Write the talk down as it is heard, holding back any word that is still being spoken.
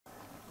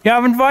You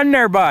having fun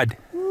there, bud?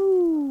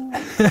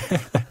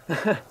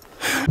 Hey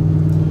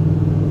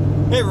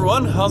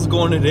everyone, how's it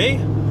going today?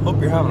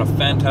 Hope you're having a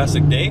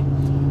fantastic day.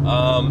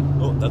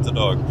 Oh, that's a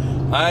dog.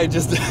 I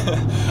just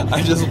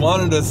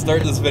wanted to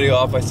start this video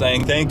off by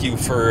saying thank you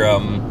for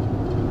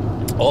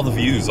all the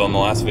views on the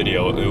last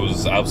video. It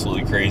was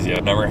absolutely crazy.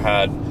 I've never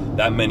had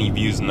that many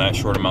views in that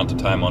short amount of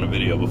time on a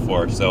video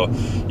before, so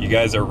you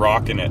guys are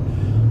rocking it.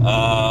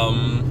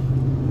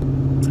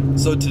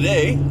 So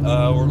today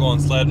we're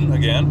going sledding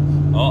again.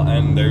 Oh,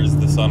 and there's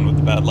the sun with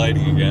the bad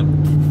lighting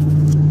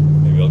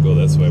again. Maybe I'll go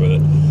this way with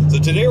it. So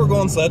today we're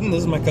going sledding.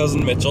 This is my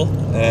cousin Mitchell,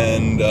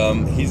 and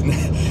he's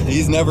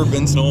never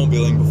been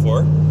snowmobiling before.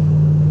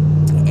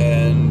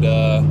 And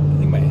I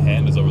think my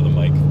hand is over the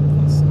mic.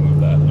 Let's move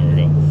that. There we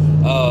go.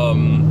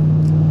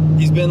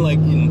 He's been like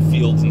in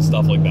fields and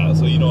stuff like that,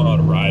 so you know how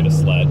to ride a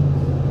sled,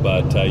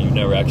 but you've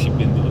never actually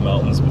been to the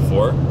mountains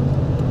before.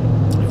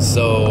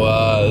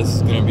 So this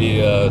is going to be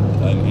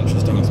an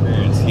interesting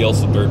experience. He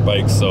also dirt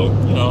bikes, so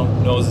you know,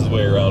 knows his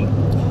way around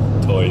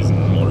toys and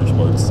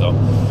motorsports. So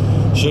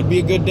should be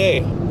a good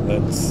day.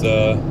 Let's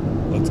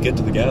get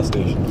to the gas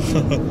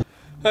station.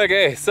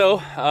 Okay,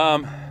 so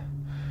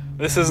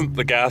this isn't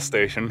the gas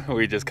station.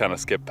 We just kind of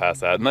skipped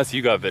past that, unless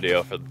you got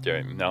video for the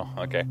journey. No,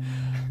 okay.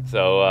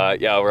 So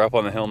yeah, we're up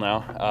on the hill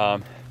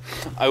now.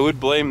 I would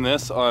blame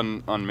this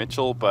on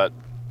Mitchell, but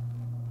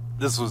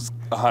this was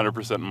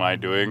 100% my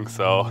doing.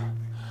 So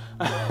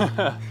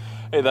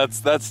hey,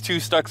 that's 2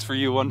 stucks for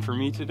you, 1 for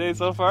me today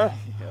so far.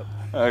 Yep.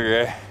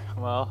 Okay,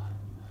 well,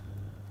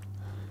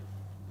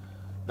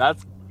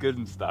 that's good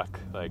and stuck.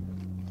 Like,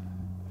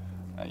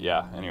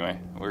 yeah. Anyway,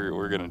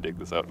 we're gonna dig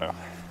this out now.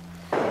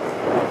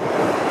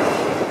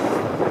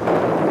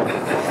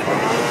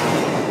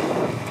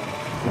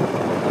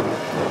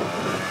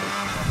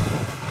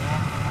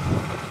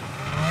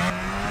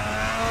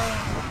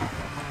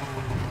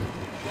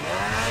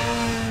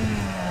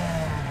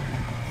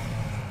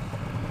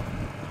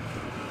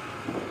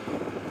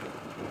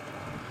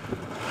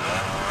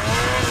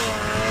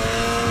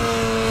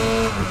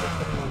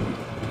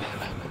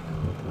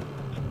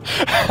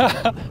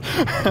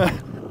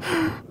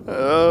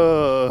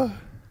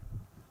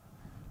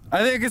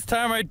 I think it's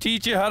time I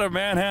teach you how to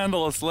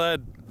manhandle a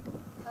sled.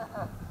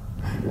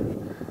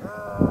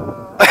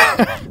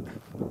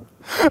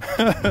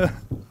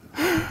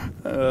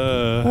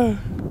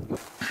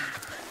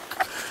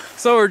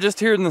 So we're just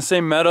here in the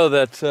same meadow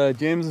that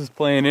James was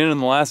playing in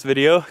the last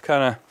video.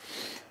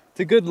 It's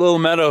a good little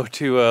meadow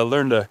to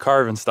learn to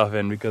carve and stuff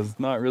in, because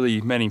not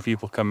really many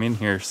people come in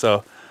here.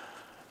 So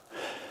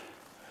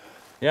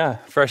yeah,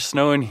 fresh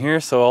snow in here,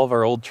 so all of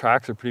our old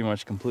tracks are pretty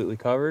much completely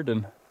covered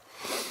and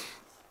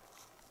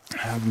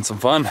having some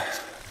fun.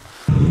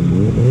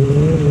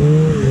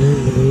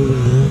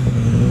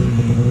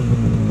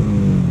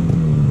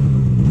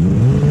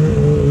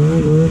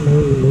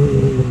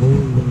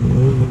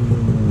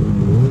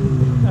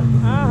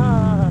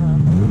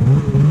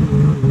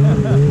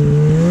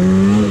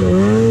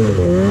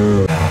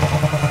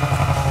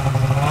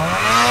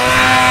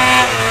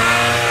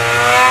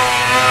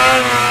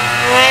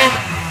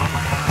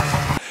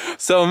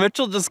 So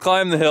Mitchell just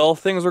climbed the hill.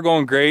 Things were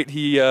going great.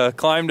 He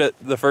climbed it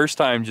the first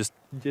time, just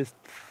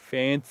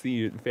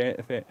fancy and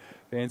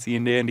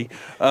dandy.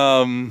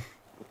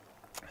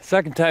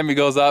 Second time he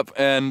goes up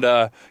and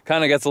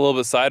kind of gets a little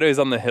bit sideways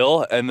on the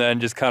hill, and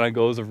then just kind of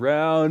goes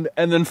around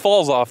and then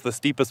falls off the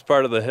steepest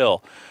part of the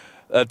hill.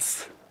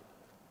 That's,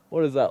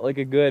 what is that, like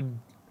a good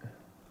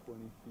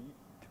 20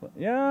 feet?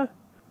 Yeah,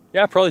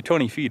 probably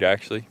 20 feet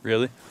actually,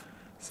 really.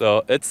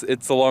 So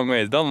it's a long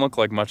way. It doesn't look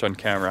like much on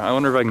camera. I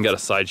wonder if I can get a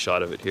side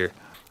shot of it here.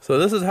 So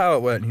this is how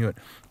it went. He went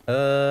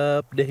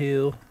up the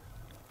hill,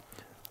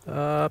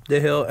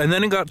 and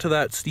then he got to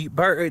that steep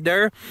part right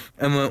there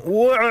and went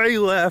way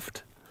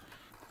left,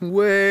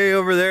 way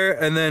over there,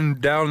 and then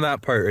down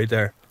that part right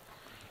there.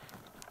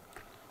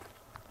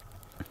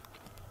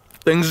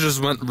 Things just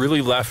went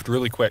really left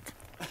really quick.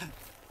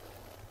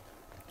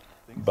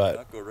 Things but did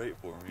not go right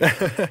for me.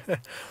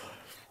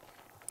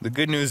 The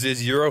good news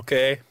is you're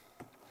okay.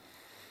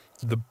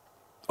 The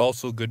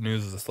also good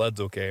news is the sled's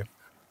okay.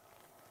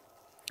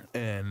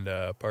 And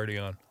party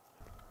on.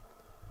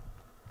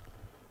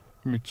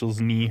 Mitchell's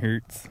knee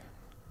hurts.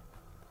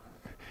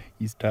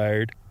 He's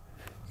tired.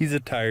 He's a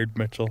tired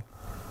Mitchell.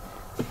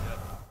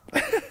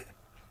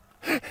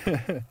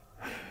 Yep.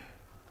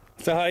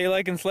 So how you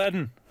liking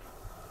sledding?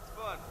 It's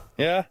fun.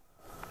 Yeah?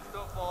 Just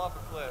don't fall off a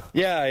cliff.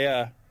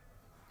 Yeah.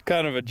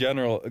 Kind of a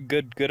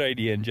good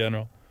idea in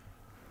general.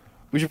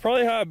 We should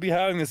probably be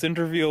having this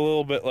interview a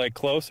little bit like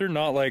closer,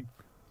 not like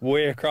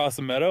way across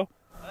the meadow.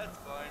 That's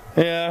fine.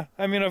 Yeah,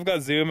 I mean, I've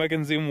got zoom. I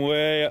can zoom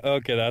way.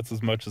 Okay, that's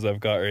as much as I've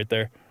got right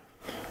there.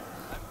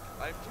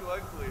 I'm too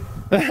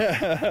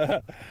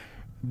ugly.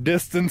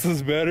 Distance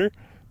is better.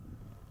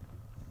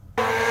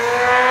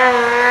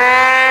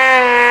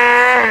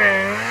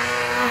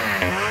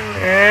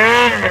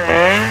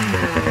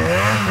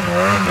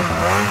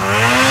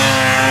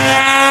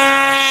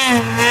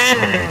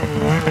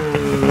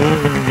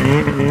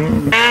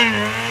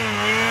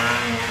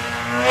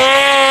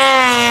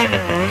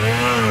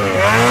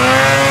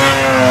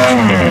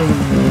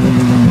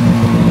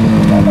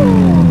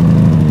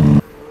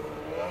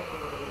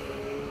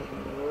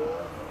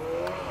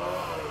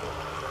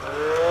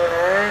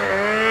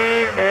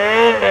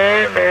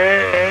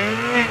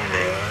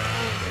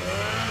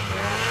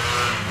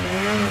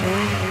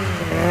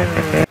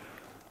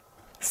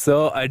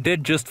 So I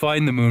did just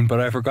find the moon, but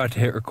I forgot to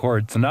hit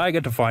record. So now I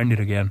get to find it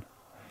again.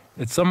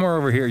 It's somewhere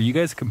over here. You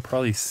guys can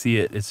probably see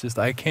it. It's just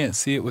I can't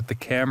see it with the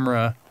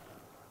camera.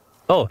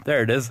 Oh,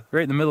 there it is.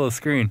 Right in the middle of the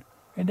screen.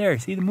 Right there.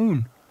 See the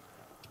moon.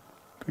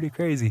 Pretty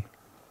crazy.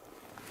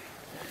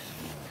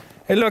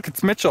 Hey look,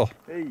 it's Mitchell.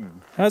 Hey.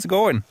 How's it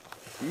going?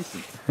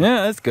 Decent.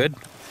 Yeah, that's good.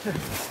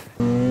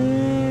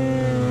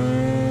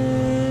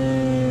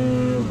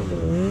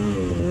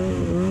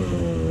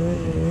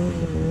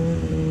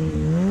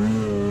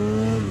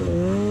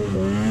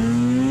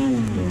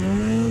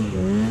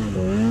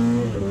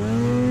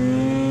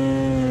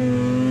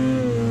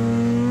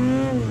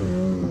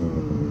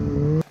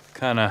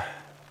 Kind of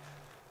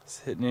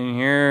sitting in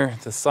here,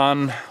 the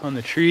sun on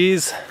the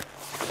trees.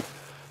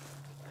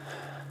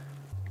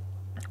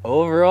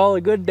 Overall,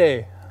 a good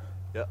day.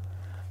 Yep.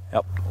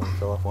 Yep. Only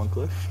fell off one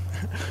cliff.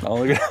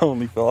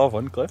 Only fell off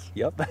one cliff.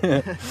 Yep.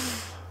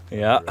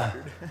 Yeah.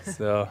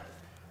 So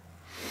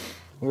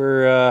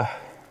we're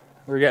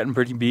getting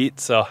pretty beat.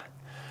 So I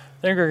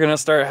think we're gonna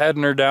start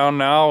heading her down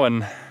now.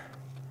 And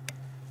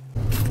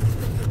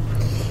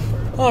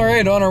all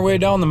right, on our way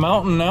down the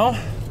mountain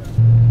now.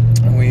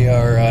 We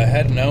are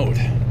heading out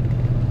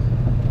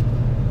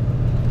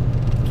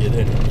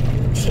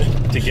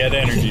to get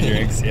energy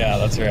drinks. Yeah,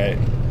 that's right.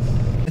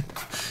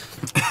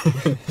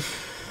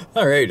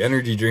 All right,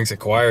 energy drinks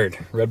acquired.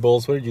 Red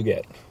Bulls, what did you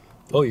get?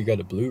 Oh, you got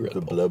a blue Red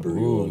Bull. The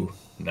blubbery one.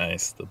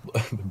 Nice, the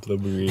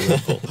blubbery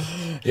Red Bull.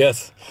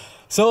 Yes.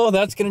 So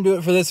that's going to do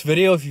it for this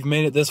video. If you've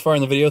made it this far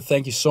in the video,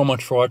 thank you so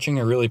much for watching.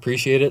 I really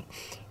appreciate it.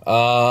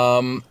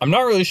 I'm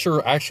not really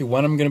sure actually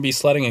when I'm going to be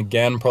sledding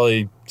again,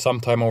 probably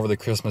sometime over the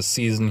Christmas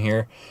season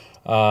here.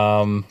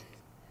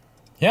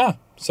 Yeah,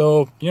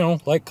 so, you know,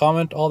 like,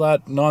 comment, all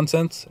that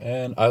nonsense,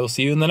 and I will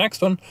see you in the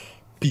next one.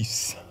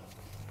 Peace.